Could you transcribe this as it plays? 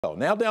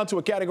Now down to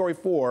a Category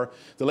 4,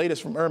 the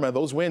latest from Irma.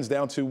 Those winds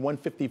down to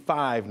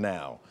 155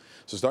 now.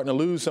 So starting to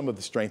lose some of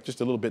the strength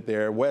just a little bit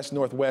there.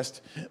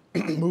 West-northwest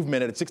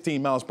movement at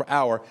 16 miles per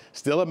hour.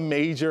 Still a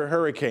major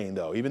hurricane,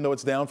 though. Even though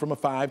it's down from a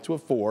 5 to a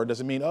 4,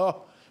 doesn't mean,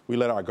 oh, we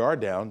let our guard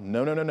down.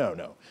 No, no, no, no,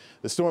 no.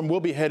 The storm will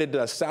be headed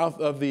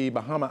south of the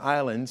Bahama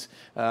Islands,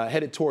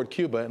 headed toward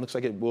Cuba. It looks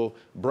like it will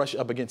brush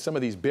up against some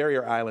of these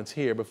barrier islands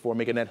here before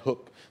making that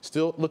hook.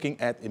 Still looking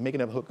at making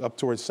that hook up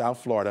towards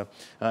South Florida.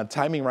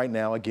 Timing right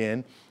now,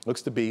 again,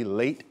 looks to be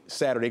late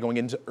Saturday going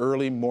into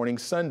early morning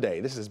Sunday.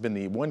 This has been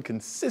the one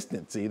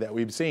consistency that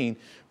we've seen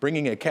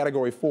bringing a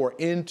Category 4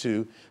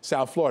 into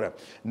South Florida.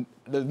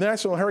 The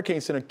National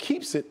Hurricane Center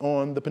keeps it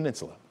on the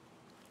peninsula,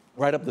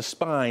 right up the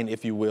spine,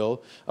 if you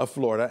will, of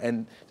Florida.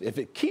 And if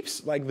it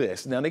keeps like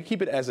this, now they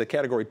keep it as a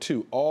Category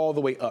 2 all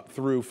the way up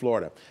through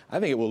Florida. I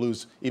think it will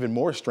lose even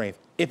more strength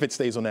if it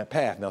stays on that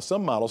path. Now,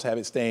 some models have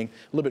it staying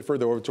a little bit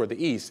further over toward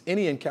the east.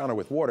 Any encounter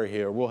with water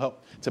here will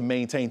help to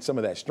maintain some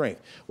of that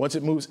strength. Once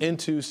it moves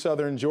into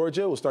southern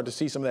Georgia, we'll start to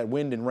see some of that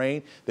wind and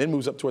rain, then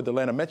moves up toward the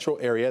Atlanta metro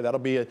area.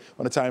 That'll be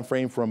on a time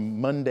frame from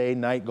Monday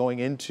night going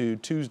into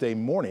Tuesday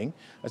morning.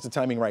 That's the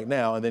timing right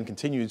now, and then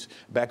continues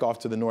back off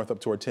to the north up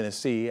toward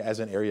Tennessee as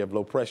an area of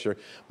low pressure.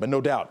 But no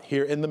doubt,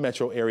 here in the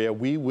metro area,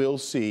 we will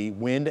see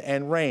wind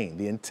and rain.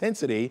 The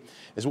intensity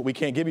is what we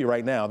can't give you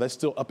right now. That's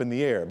still up in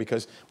the air,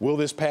 because will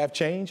this path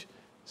change?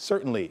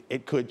 Certainly,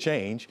 it could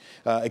change.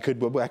 It could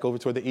go back over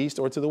toward the east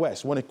or to the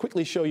west. I want to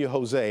quickly show you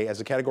Jose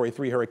as a Category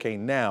 3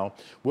 hurricane now.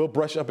 We'll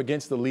brush up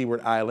against the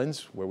Leeward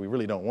Islands, where we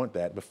really don't want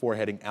that, before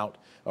heading out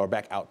or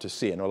back out to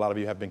sea. I know a lot of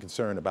you have been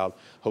concerned about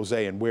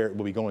Jose and where it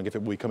will be going, if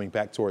it will be coming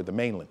back toward the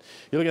mainland.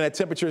 You're looking at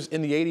temperatures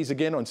in the 80s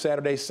again on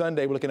Saturday,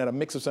 Sunday. We're looking at a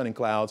mix of sun and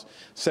clouds,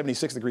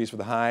 76 degrees for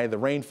the high. The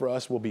rain for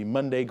us will be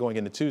Monday going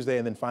into Tuesday,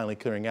 and then finally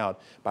clearing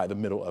out by the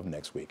middle of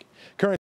next week. Current